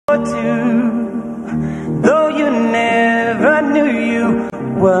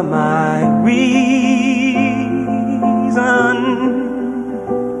were my reason.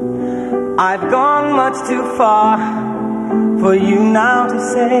 I've gone much too far for you now to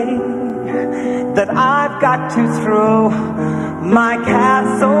say that I've got to throw my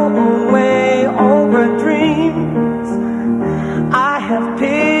castle away over dreams. I have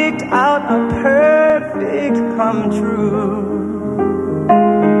picked out a perfect come true.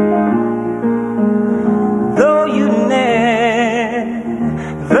 Though you never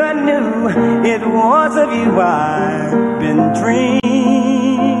knew it was of you I've been dreaming.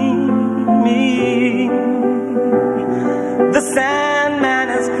 The Sandman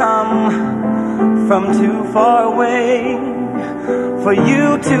has come from too far away for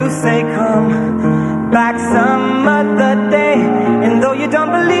you to say come back some other day. And though you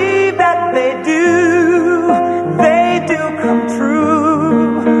don't believe that they do come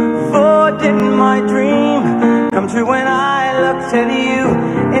true. For didn't my dream come true when I looked at you?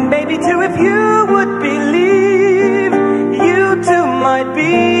 And maybe too, if you would believe, you too might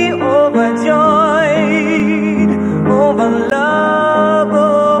be overjoyed over love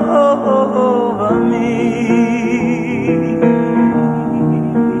over me.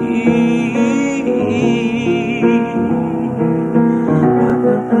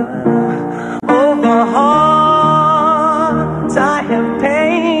 Over hearts I have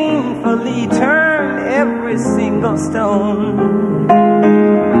painfully turned every single stone,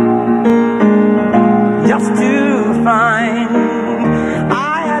 just to find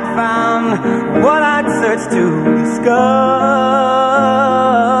I had found what I'd searched to discover.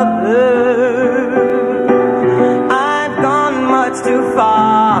 I've gone much too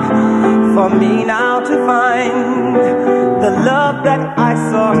far for me now to find the love that I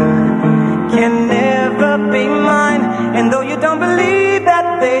sought can never be mine. And though you don't believe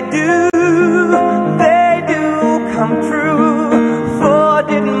that they do come true. For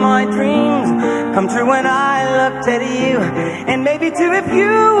didn't my dreams come true when I looked at you? And maybe too, if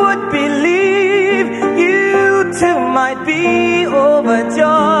you would believe, you too might be overjoyed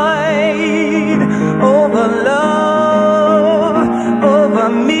over love over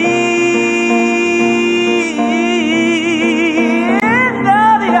me. And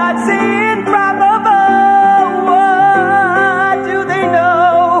all the odds seem probable. What do they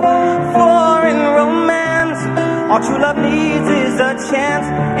know? For in romance, all true love needs is a chance,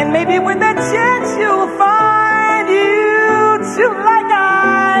 and maybe with that chance you'll find you too, like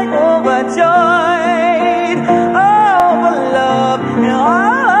I, overjoyed over love and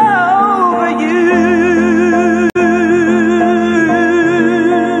over you.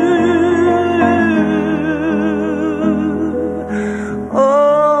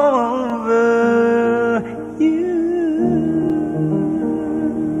 Over you.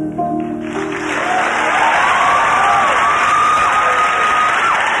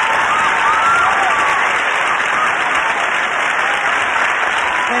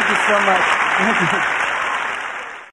 Thank you so much. Thank you.